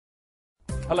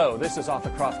Hello, this is Arthur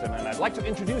Crofton, and I'd like to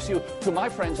introduce you to my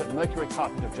friends at Mercury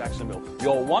Carpet of Jacksonville,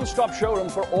 your one-stop showroom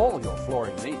for all your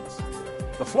flooring needs.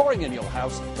 The flooring in your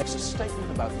house makes a statement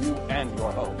about you and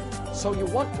your home, so you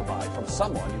want to buy from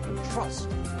someone you can trust.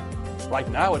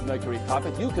 Right now at Mercury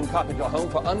Carpet, you can carpet your home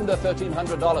for under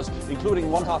 $1,300, including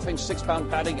 1/2-inch 6-pound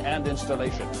padding and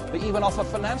installation. They even offer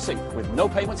financing with no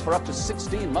payments for up to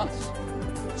 16 months.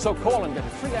 So call and get a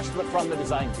free estimate from the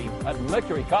design team at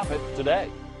Mercury Carpet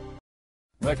today.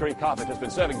 Mercury Carpet has been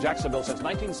serving Jacksonville since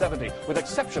 1970 with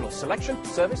exceptional selection,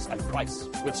 service, and price.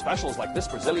 With specials like this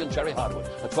Brazilian cherry hardwood,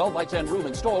 a 12x10 room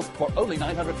installed for only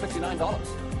 $959.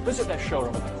 Visit their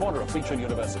showroom at the corner of Beach and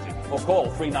University or call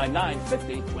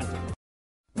 399-5020.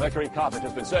 Mercury Carpet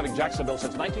has been serving Jacksonville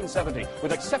since 1970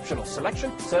 with exceptional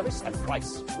selection, service, and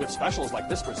price. With specials like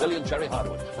this Brazilian cherry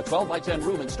hardwood, a 12x10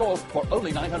 room installed for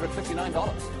only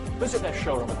 $959. Visit their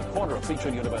showroom at the corner of Beach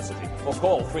and University or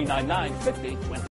call 399-5020.